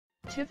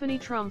Tiffany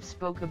Trump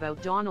spoke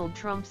about Donald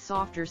Trump's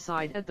softer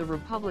side at the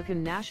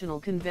Republican National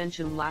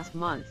Convention last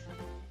month.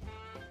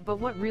 But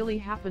what really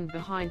happened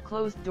behind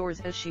closed doors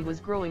as she was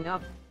growing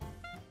up?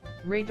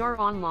 Radar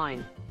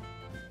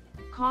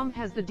Online.com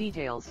has the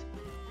details.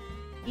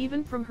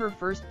 Even from her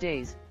first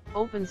days,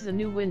 opens a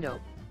new window.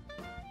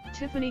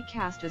 Tiffany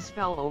cast a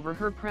spell over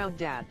her proud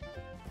dad.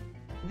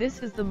 This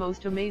is the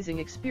most amazing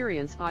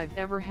experience I've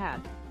ever had.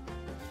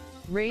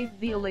 Raved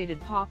the elated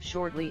pop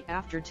shortly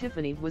after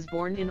Tiffany was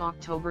born in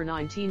October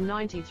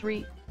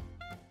 1993.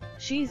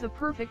 She's a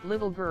perfect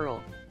little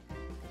girl.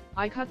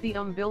 I cut the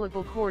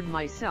umbilical cord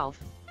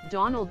myself,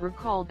 Donald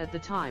recalled at the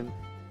time.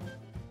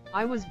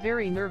 I was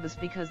very nervous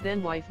because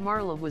then wife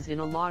Marla was in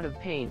a lot of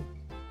pain.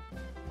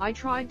 I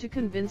tried to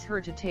convince her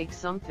to take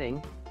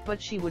something,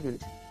 but she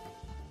wouldn't.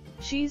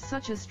 She's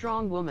such a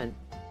strong woman.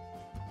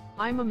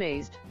 I'm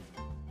amazed.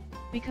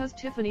 Because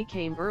Tiffany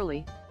came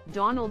early,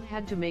 Donald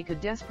had to make a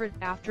desperate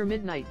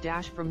after-midnight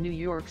dash from New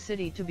York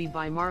City to be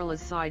by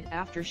Marla's side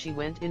after she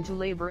went into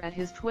labor at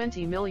his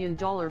 $20 million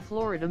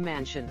Florida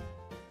mansion.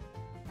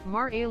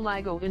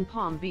 Mar-a-Lago in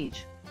Palm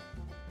Beach.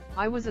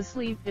 I was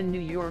asleep in New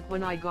York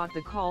when I got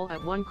the call at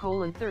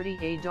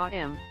 1:30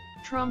 a.m.,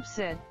 Trump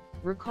said,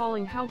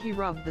 recalling how he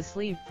rubbed the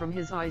sleeve from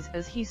his eyes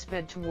as he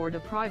sped toward a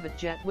private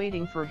jet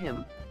waiting for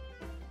him.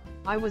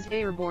 I was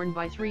airborne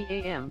by 3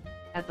 a.m.,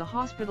 at the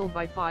hospital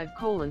by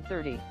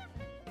 5:30.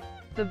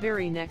 The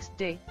very next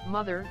day,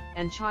 mother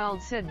and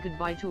child said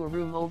goodbye to a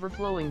room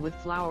overflowing with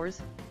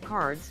flowers,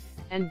 cards,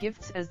 and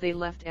gifts as they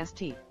left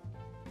St.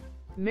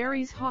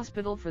 Mary's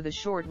Hospital for the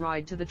short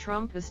ride to the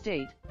Trump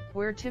estate,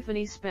 where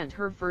Tiffany spent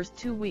her first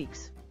 2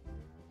 weeks.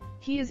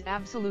 He is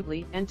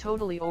absolutely and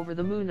totally over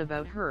the moon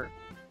about her.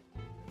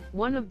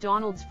 One of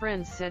Donald's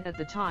friends said at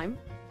the time.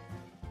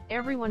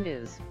 Everyone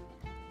is.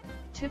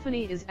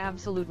 Tiffany is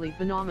absolutely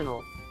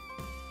phenomenal.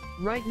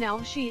 Right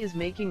now she is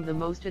making the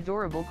most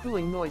adorable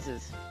cooing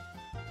noises.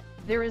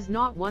 There is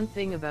not one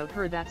thing about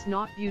her that's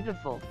not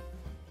beautiful.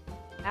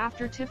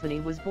 After Tiffany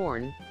was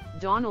born,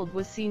 Donald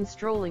was seen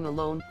strolling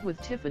alone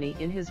with Tiffany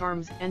in his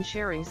arms and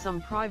sharing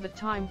some private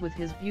time with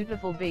his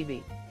beautiful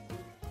baby.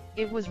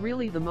 It was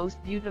really the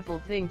most beautiful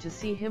thing to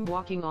see him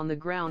walking on the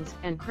grounds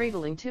and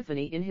cradling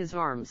Tiffany in his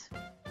arms.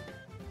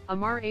 A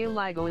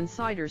Mar-a-Lago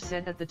insider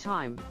said at the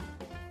time.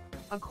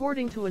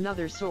 According to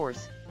another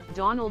source,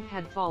 Donald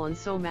had fallen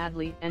so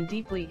madly and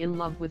deeply in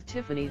love with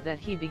Tiffany that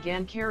he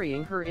began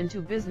carrying her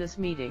into business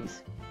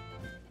meetings.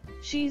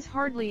 She's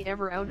hardly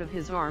ever out of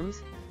his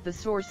arms, the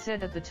source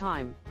said at the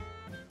time.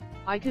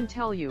 I can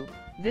tell you,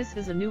 this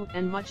is a new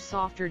and much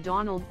softer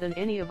Donald than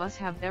any of us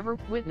have ever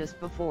witnessed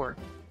before.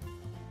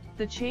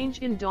 The change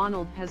in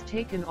Donald has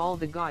taken all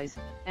the guys,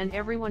 and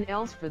everyone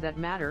else for that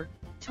matter,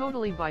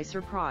 totally by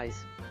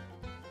surprise.